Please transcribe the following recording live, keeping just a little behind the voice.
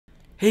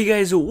Hey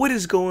guys, what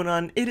is going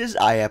on? It is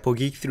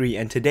iAppleGeek3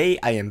 and today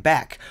I am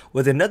back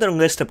with another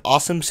list of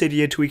awesome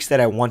Cydia tweaks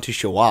that I want to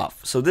show off.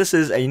 So this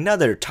is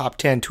another top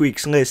 10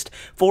 tweaks list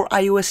for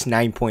iOS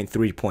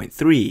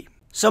 9.3.3.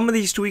 Some of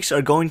these tweaks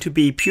are going to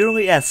be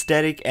purely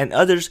aesthetic and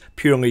others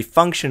purely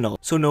functional.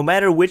 So no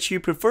matter which you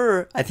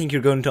prefer, I think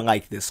you're going to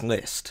like this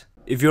list.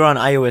 If you're on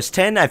iOS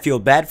 10, I feel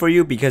bad for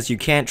you because you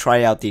can't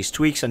try out these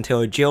tweaks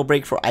until a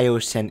jailbreak for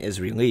iOS 10 is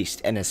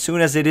released, and as soon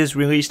as it is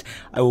released,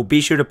 I will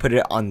be sure to put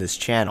it on this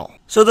channel.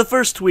 So the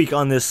first tweak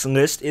on this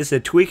list is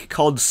a tweak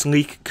called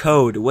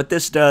SleekCode. What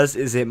this does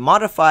is it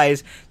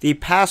modifies the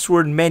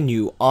password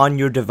menu on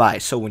your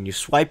device. So when you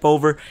swipe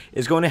over,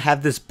 it's going to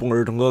have this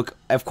blurred look.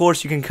 Of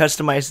course, you can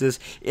customize this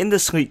in the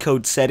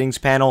SleekCode settings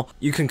panel.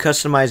 You can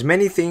customize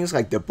many things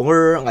like the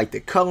blur, like the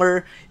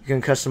color. You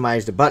can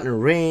customize the button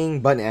ring,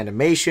 button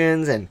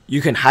animations, and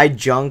you can hide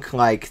junk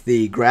like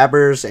the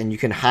grabbers, and you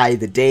can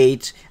hide the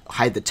date,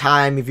 hide the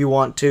time if you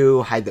want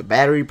to, hide the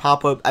battery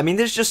pop-up. I mean,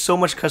 there's just so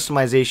much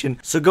customization,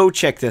 so go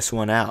check this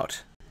one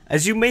out.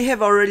 As you may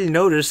have already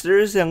noticed, there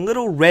is a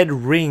little red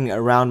ring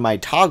around my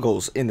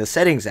toggles in the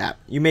settings app.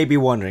 You may be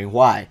wondering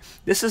why.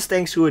 This is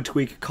thanks to a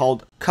tweak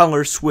called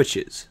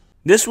ColorSwitches.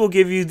 This will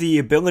give you the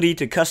ability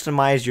to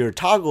customize your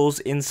toggles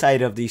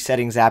inside of the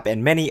settings app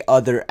and many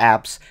other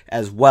apps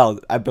as well.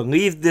 I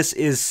believe this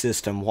is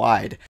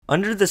system-wide.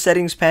 Under the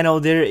settings panel,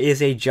 there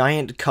is a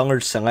giant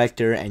color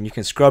selector and you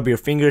can scrub your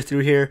finger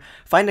through here,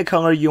 find a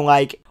color you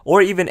like,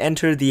 or even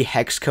enter the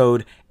hex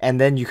code,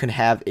 and then you can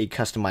have a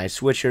customized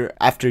switcher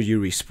after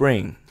you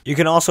respring. You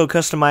can also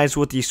customize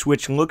what the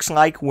switch looks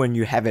like when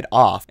you have it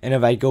off, and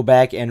if I go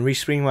back and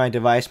respring my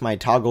device, my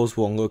toggles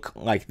will look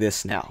like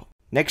this now.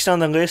 Next on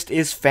the list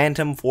is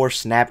Phantom for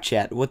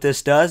Snapchat. What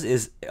this does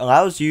is it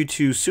allows you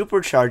to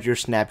supercharge your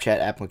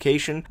Snapchat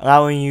application,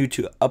 allowing you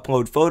to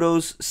upload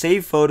photos,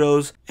 save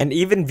photos, and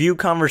even view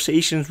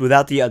conversations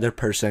without the other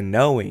person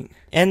knowing.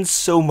 And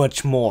so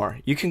much more.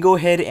 You can go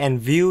ahead and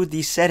view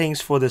the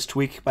settings for this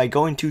tweak by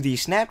going to the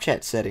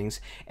Snapchat settings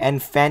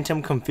and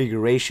Phantom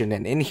configuration,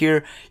 and in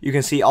here you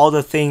can see all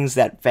the things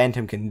that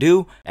Phantom can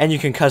do, and you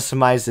can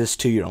customize this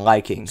to your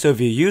liking. So if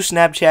you use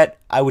Snapchat,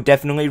 I would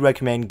definitely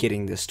recommend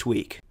getting this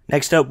tweak.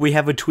 Next up, we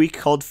have a tweak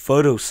called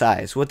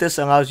PhotoSize. What this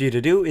allows you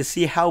to do is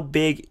see how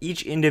big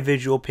each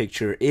individual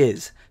picture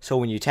is. So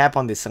when you tap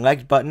on the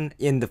select button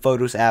in the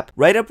Photos app,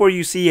 right up where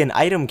you see an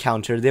item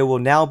counter, there will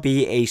now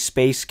be a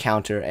space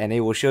counter, and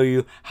it will show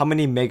you how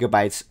many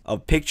megabytes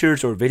of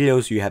pictures or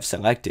videos you have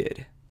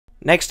selected.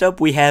 Next up,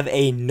 we have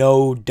a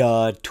no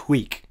duh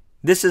tweak.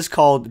 This is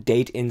called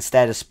date in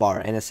status bar,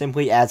 and it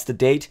simply adds the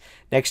date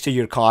next to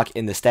your clock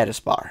in the status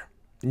bar.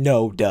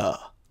 No duh.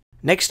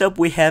 Next up,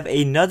 we have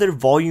another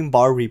volume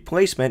bar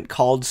replacement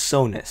called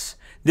Sonus.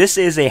 This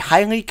is a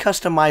highly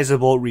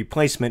customizable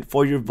replacement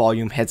for your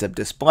volume heads-up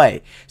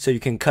display. So you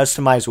can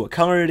customize what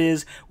color it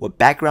is, what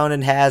background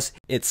it has,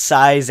 its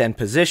size and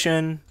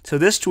position. So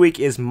this tweak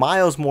is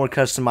miles more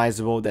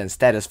customizable than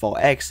Status Val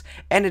X,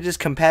 and it is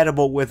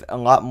compatible with a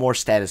lot more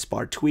status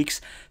bar tweaks,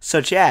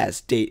 such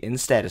as date in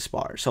status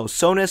bar. So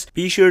Sonus,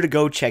 be sure to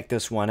go check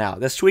this one out.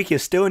 This tweak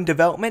is still in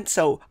development,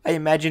 so I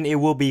imagine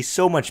it will be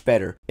so much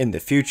better in the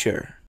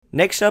future.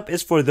 Next up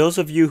is for those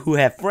of you who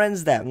have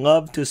friends that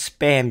love to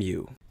spam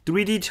you.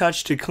 3D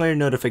Touch to clear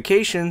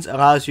notifications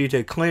allows you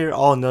to clear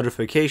all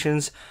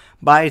notifications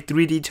by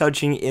 3D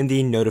touching in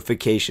the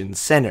notification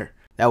center.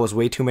 That was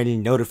way too many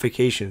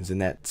notifications in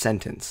that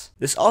sentence.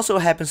 This also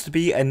happens to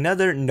be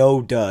another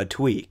no duh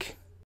tweak.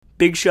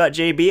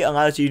 BigShotJB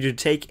allows you to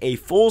take a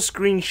full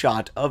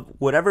screenshot of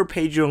whatever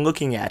page you're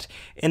looking at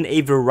in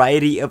a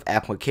variety of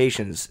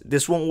applications.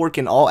 This won't work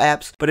in all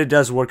apps, but it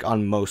does work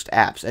on most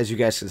apps. As you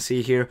guys can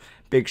see here,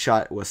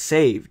 BigShot was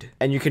saved.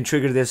 And you can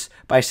trigger this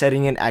by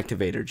setting an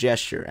activator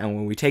gesture. And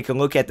when we take a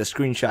look at the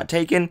screenshot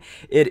taken,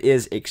 it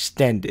is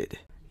extended.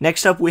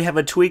 Next up, we have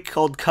a tweak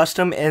called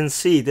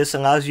CustomNC. This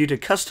allows you to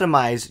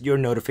customize your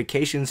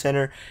notification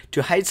center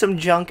to hide some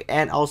junk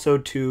and also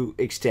to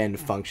extend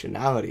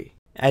functionality.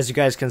 As you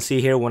guys can see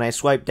here, when I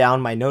swipe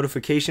down, my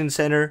notification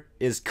center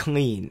is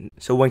clean.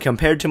 So when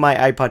compared to my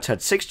iPod Touch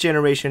 6th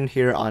generation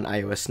here on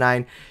iOS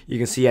 9, you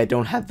can see I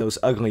don't have those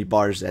ugly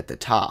bars at the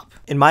top.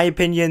 In my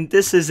opinion,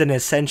 this is an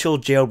essential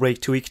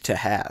jailbreak tweak to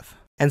have.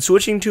 And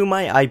switching to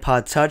my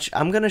iPod Touch,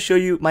 I'm going to show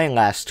you my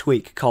last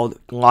tweak called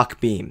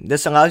LockBeam.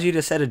 This allows you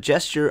to set a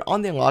gesture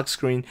on the lock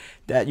screen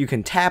that you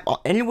can tap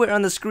anywhere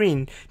on the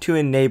screen to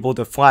enable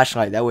the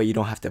flashlight. That way you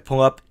don't have to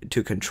pull up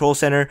to Control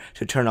Center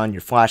to turn on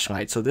your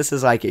flashlight. So this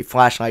is like a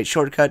flashlight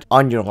shortcut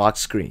on your lock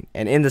screen.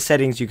 And in the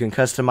settings, you can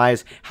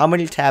customize how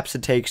many taps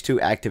it takes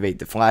to activate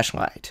the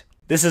flashlight.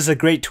 This is a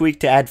great tweak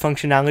to add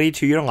functionality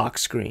to your lock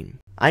screen.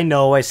 I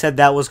know I said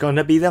that was going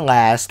to be the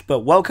last, but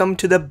welcome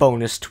to the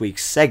bonus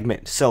tweaks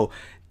segment. So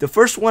the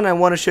first one I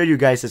want to show you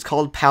guys is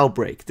called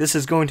PalBreak. This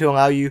is going to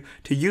allow you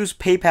to use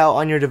PayPal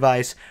on your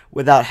device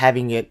without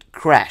having it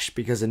crash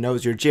because it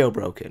knows you're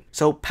jailbroken.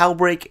 So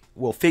PalBreak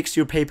will fix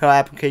your PayPal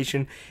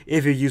application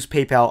if you use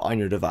PayPal on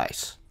your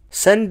device.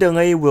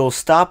 SendDelay will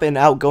stop an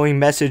outgoing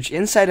message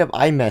inside of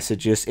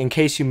iMessages in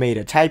case you made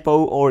a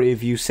typo or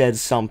if you said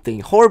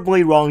something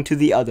horribly wrong to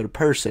the other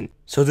person.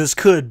 So this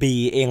could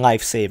be a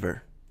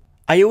lifesaver.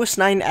 iOS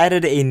 9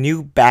 added a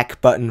new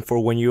back button for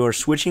when you are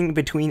switching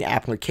between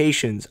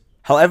applications.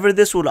 However,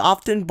 this would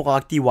often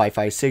block the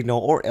Wi-Fi signal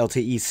or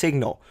LTE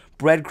signal.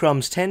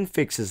 Breadcrumbs 10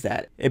 fixes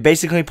that. It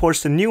basically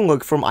ports the new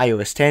look from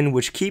iOS 10,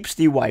 which keeps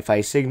the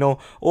Wi-Fi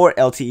signal or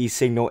LTE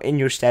signal in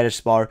your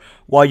status bar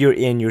while you're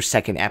in your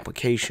second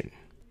application.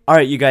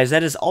 Alright you guys,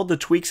 that is all the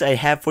tweaks I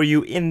have for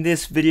you in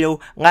this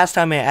video. Last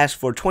time I asked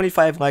for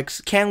 25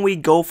 likes, can we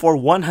go for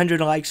 100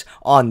 likes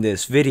on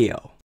this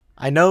video?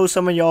 I know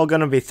some of y'all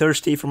gonna be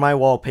thirsty for my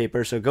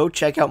wallpaper, so go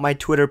check out my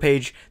Twitter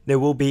page. There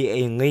will be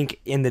a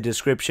link in the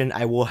description.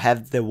 I will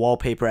have the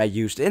wallpaper I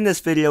used in this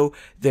video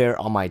there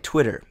on my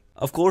Twitter.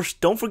 Of course,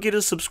 don't forget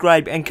to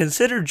subscribe and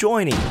consider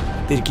joining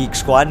the Geek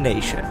Squad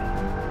Nation.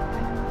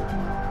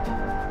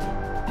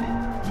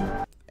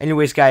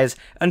 Anyways guys,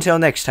 until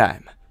next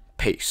time,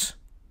 peace.